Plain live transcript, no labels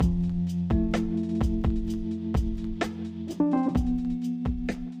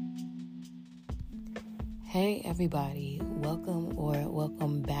Hey everybody,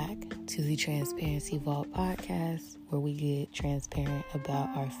 welcome back to the Transparency Vault podcast, where we get transparent about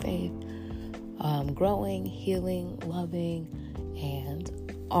our faith, growing, healing, loving,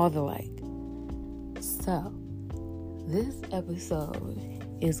 and all the like. So, this episode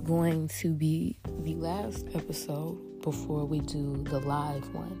is going to be the last episode before we do the live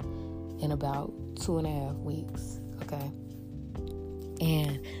one in about 2.5 weeks, okay?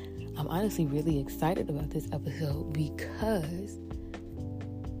 And I'm honestly really excited about this episode because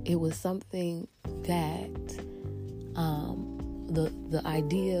it was something that the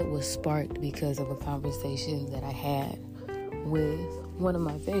idea was sparked because of a conversation that I had with one of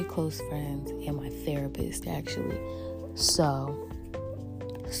my very close friends and my therapist, actually. So,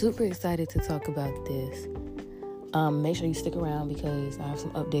 super excited to talk about this. Make sure you stick around because I have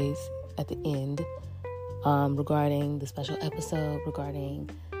some updates at the end regarding the special episode, regarding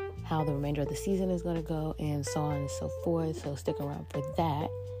how the remainder of the season is going to go, and so on and so forth. So stick around for that.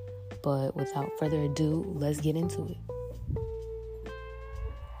 But without further ado, let's get into it.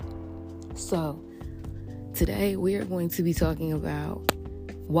 So today we are going to be talking about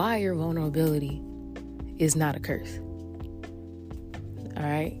why your vulnerability is not a curse. All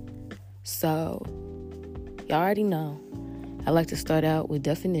right. So y'all already know I like to start out with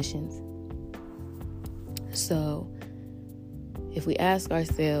definitions. So if we ask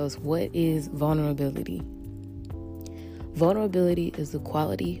ourselves, what is vulnerability? Vulnerability is the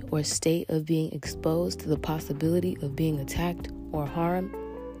quality or state of being exposed to the possibility of being attacked or harmed,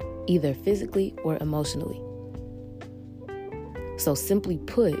 either physically or emotionally. So simply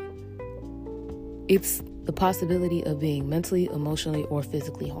put, it's the possibility of being mentally, emotionally, or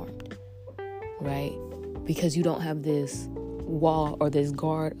physically harmed, right? Because you don't have this wall or this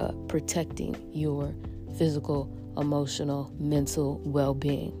guard up protecting your physical, emotional, mental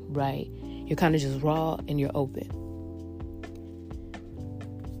well-being, right? You're kind of just raw and you're open.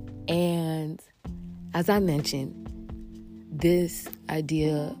 And as I mentioned, this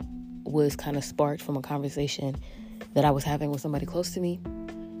idea was kind of sparked from a conversation that I was having with somebody close to me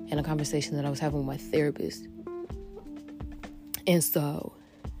and a conversation that I was having with my therapist. And so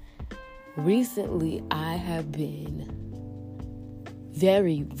recently I have been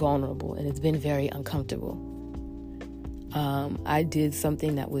very vulnerable and it's been very uncomfortable. I did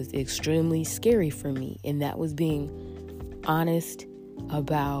something that was extremely scary for me, and that was being honest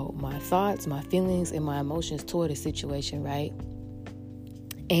about my thoughts, my feelings, and my emotions toward a situation, right?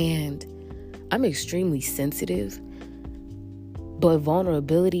 And I'm extremely sensitive, but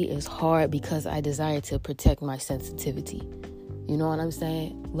vulnerability is hard because I desire to protect my sensitivity. You know what I'm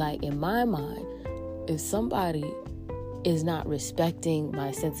saying? Like, in my mind, if somebody is not respecting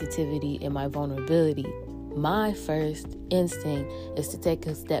my sensitivity and my vulnerability, my first instinct is to take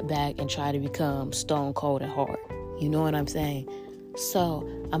a step back and try to become stone cold and hard. You know what I'm saying? So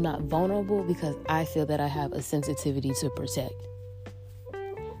I'm not vulnerable because I feel that I have a sensitivity to protect.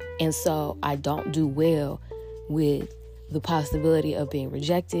 And so I don't do well with the possibility of being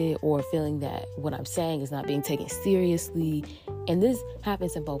rejected or feeling that what I'm saying is not being taken seriously. And this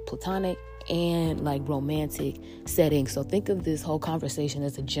happens in both platonic and like romantic settings. So think of this whole conversation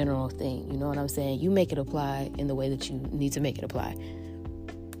as a general thing. You know what I'm saying? You make it apply in the way that you need to make it apply.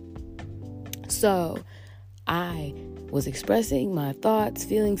 So I was expressing my thoughts,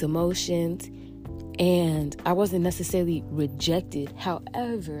 feelings, emotions, and I wasn't necessarily rejected.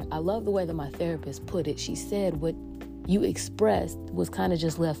 However, I love the way that my therapist put it. She said what you expressed was kind of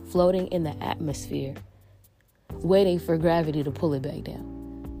just left floating in the atmosphere, waiting for gravity to pull it back down.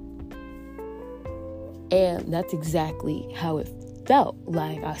 And that's exactly how it felt.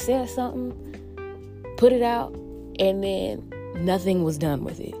 Like, I said something, put it out, and then nothing was done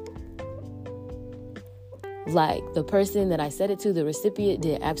with it. Like, the person that I said it to, the recipient,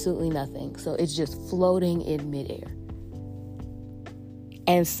 did absolutely nothing. So it's just floating in midair.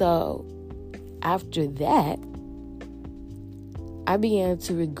 And so after that, I began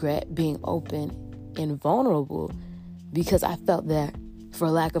to regret being open and vulnerable because I felt that, for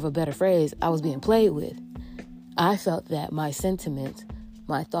lack of a better phrase, I was being played with. I felt that my sentiments,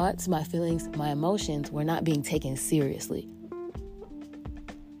 my thoughts, my feelings, my emotions were not being taken seriously.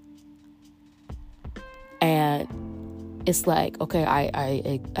 And it's like, okay,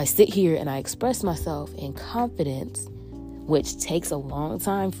 I sit here and I express myself in confidence, which takes a long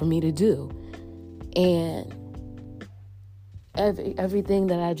time for me to do. And everything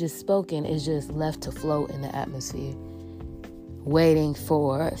that I've just spoken is just left to float in the atmosphere, waiting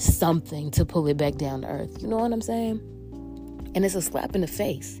for something to pull it back down to earth. You know what I'm saying? And it's a slap in the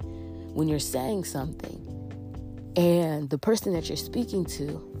face when you're saying something and the person that you're speaking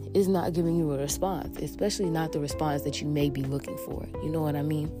to is not giving you a response, especially not the response that you may be looking for. You know what I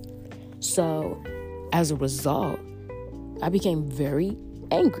mean? So as a result, I became very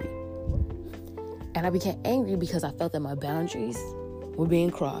angry. And I became angry because I felt that my boundaries were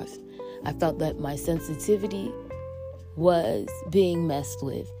being crossed. I felt that my sensitivity was being messed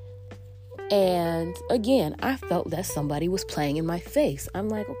with. And again, I felt that somebody was playing in my face. I'm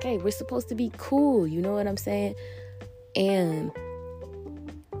like, okay, we're supposed to be cool. You know what I'm saying? And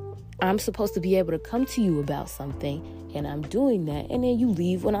I'm supposed to be able to come to you about something, and I'm doing that. And then you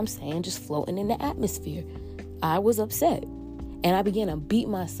leave what I'm saying just floating in the atmosphere. I was upset. And I began to beat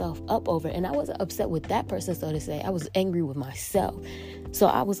myself up over it. And I wasn't upset with that person, so to say. I was angry with myself. So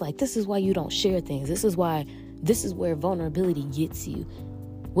I was like, this is why you don't share things. This is where vulnerability gets you.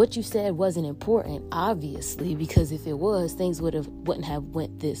 What you said wasn't important, obviously, because if it was, things wouldn't have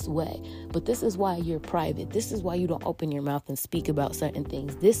went this way. But this is why you're private. This is why you don't open your mouth and speak about certain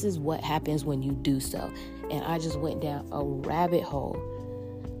things. This is what happens when you do so. And I just went down a rabbit hole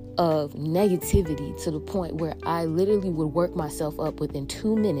of negativity to the point where I literally would work myself up within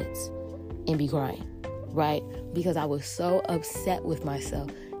 2 minutes and be crying, right? Because I was so upset with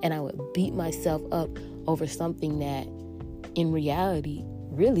myself, and I would beat myself up over something that in reality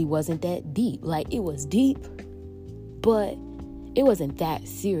really wasn't that deep. Like, it was deep, but it wasn't that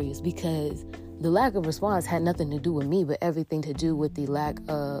serious, because the lack of response had nothing to do with me, but everything to do with the lack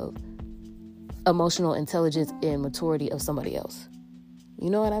of emotional intelligence and maturity of somebody else. You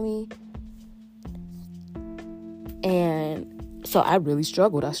know what I mean? And so I really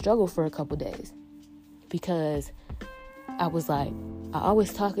struggled. I struggled for a couple days, because I was like, I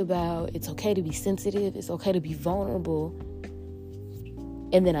always talk about it's okay to be sensitive. It's okay to be vulnerable.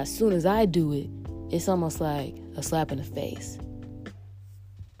 And then as soon as I do it, it's almost like a slap in the face.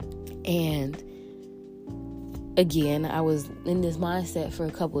 And again, I was in this mindset for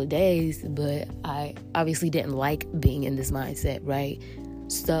a couple of days, but I obviously didn't like being in this mindset, right?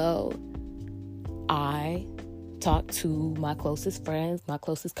 So I talked to my closest friends, my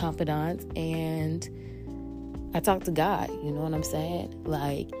closest confidants, and I talked to God. You know what I'm saying?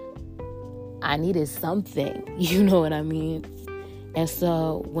 Like, I needed something, you know what I mean? And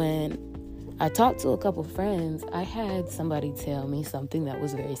so when I talked to a couple friends, I had somebody tell me something that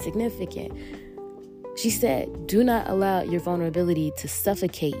was very significant. She said, do not allow your vulnerability to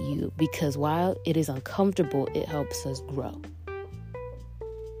suffocate you, because while it is uncomfortable, it helps us grow.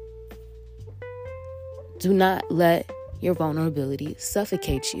 Do not let your vulnerability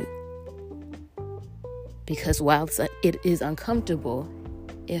suffocate you, because while it is uncomfortable,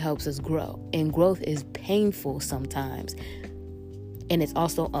 it helps us grow. And growth is painful sometimes. And it's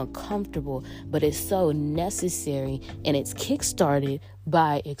also uncomfortable, but it's so necessary, and it's kickstarted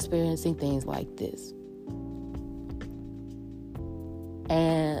by experiencing things like this.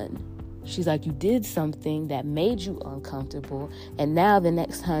 And she's like, you did something that made you uncomfortable, and now the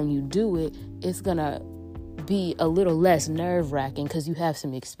next time you do it, it's gonna be a little less nerve-wracking because you have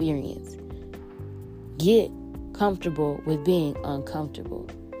some experience. Get comfortable with being uncomfortable.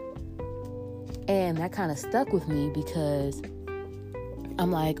 And that kind of stuck with me, because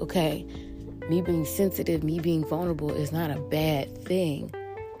I'm like, okay, me being sensitive, me being vulnerable is not a bad thing.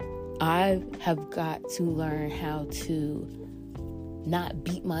 I have got to learn how to not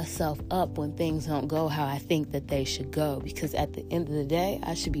beat myself up when things don't go how I think that they should go, because at the end of the day,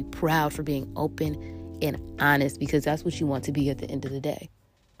 I should be proud for being open and honest, because that's what you want to be at the end of the day.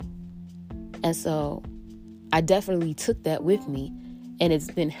 And so I definitely took that with me, and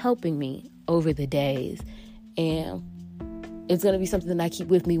it's been helping me over the days. And it's going to be something that I keep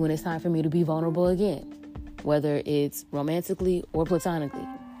with me when it's time for me to be vulnerable again, whether it's romantically or platonically.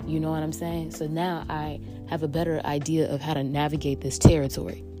 You know what I'm saying? So now I have a better idea of how to navigate this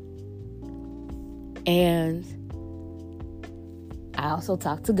territory. And I also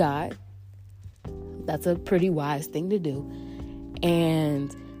talk to God. That's a pretty wise thing to do.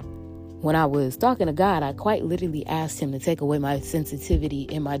 And when I was talking to God, I quite literally asked him to take away my sensitivity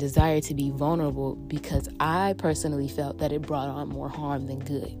and my desire to be vulnerable, because I personally felt that it brought on more harm than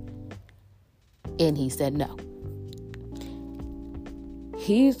good. And he said no.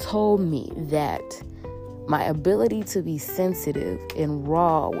 He told me that my ability to be sensitive and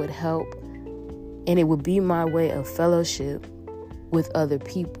raw would help, and it would be my way of fellowship with other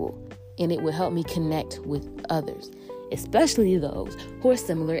people, and it would help me connect with others, especially those who are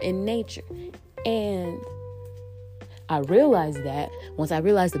similar in nature. And I realized that once I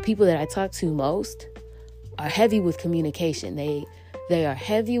realized the people that I talk to most are heavy with communication. They are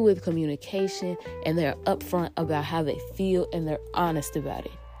heavy with communication, and they're upfront about how they feel, and they're honest about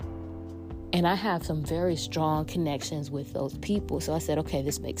it. And I have some very strong connections with those people. So I said, okay,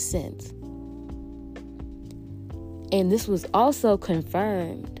 this makes sense. And this was also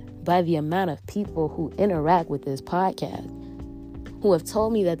confirmed by the amount of people who interact with this podcast, who have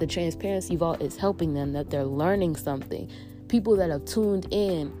told me that the Transparency Vault is helping them, that they're learning something. People that have tuned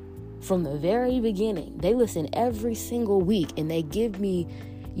in from the very beginning. They listen every single week and they give me,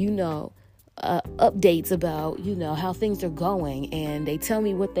 updates about, how things are going, and they tell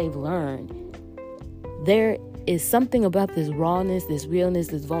me what they've learned. There is something about this rawness, this realness,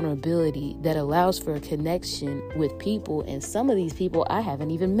 this vulnerability that allows for a connection with people, and some of these people I haven't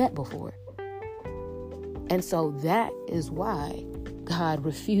even met before. And so that is why God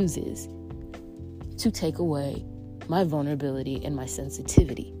refuses to take away my vulnerability and my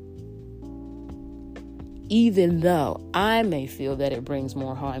sensitivity. Even though I may feel that it brings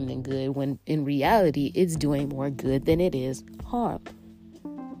more harm than good, when in reality, it's doing more good than it is harm.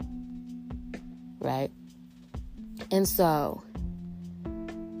 Right? And so,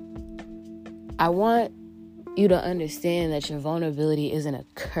 I want you to understand that your vulnerability isn't a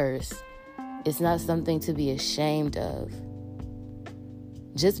curse. It's not something to be ashamed of.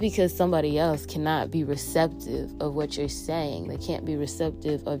 Just because somebody else cannot be receptive of what you're saying, they can't be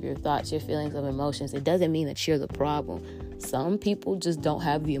receptive of your thoughts, your feelings, of emotions, it doesn't mean that you're the problem. Some people just don't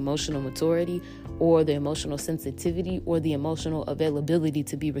have the emotional maturity or the emotional sensitivity or the emotional availability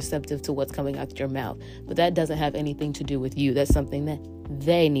to be receptive to what's coming out your mouth. But that doesn't have anything to do with you. That's something that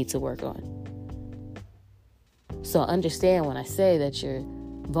they need to work on. So understand when I say that your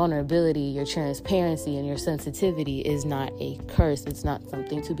vulnerability, your transparency, and your sensitivity is not a curse. It's not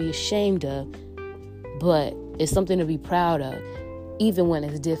something to be ashamed of, but it's something to be proud of, even when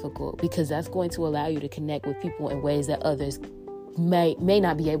it's difficult, because that's going to allow you to connect with people in ways that others may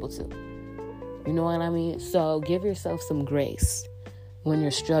not be able to. You know what I mean? So give yourself some grace when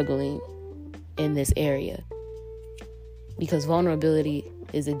you're struggling in this area, because vulnerability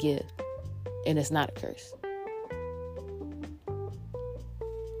is a gift and it's not a curse.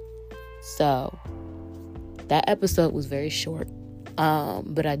 So that episode was very short,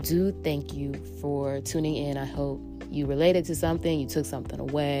 but I do thank you for tuning in. I hope you related to something, you took something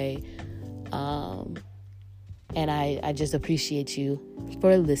away, and I just appreciate you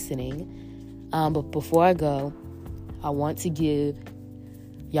for listening. But before I go, I want to give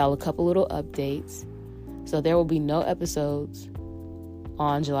y'all a couple little updates. So there will be no episodes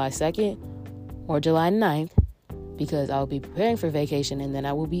on July 2nd or July 9th, because I'll be preparing for vacation, and then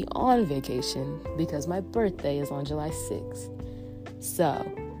I will be on vacation because my birthday is on July 6th. So,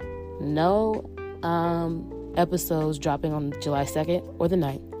 no episodes dropping on July 2nd or the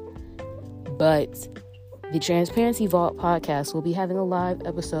 9th. But the Transparency Vault podcast will be having a live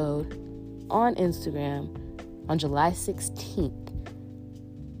episode on Instagram on July 16th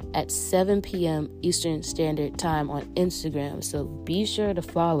at 7 p.m. Eastern Standard Time on Instagram. So be sure to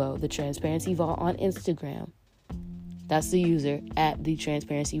follow the Transparency Vault on Instagram. That's the user, at the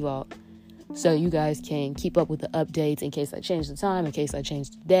Transparency Vault. So you guys can keep up with the updates in case I change the time, in case I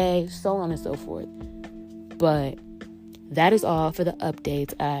change the day, so on and so forth. But that is all for the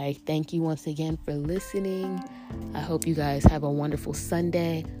updates. I thank you once again for listening. I hope you guys have a wonderful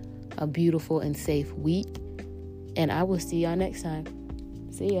Sunday, a beautiful and safe week. And I will see y'all next time.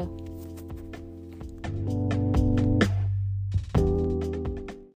 See ya.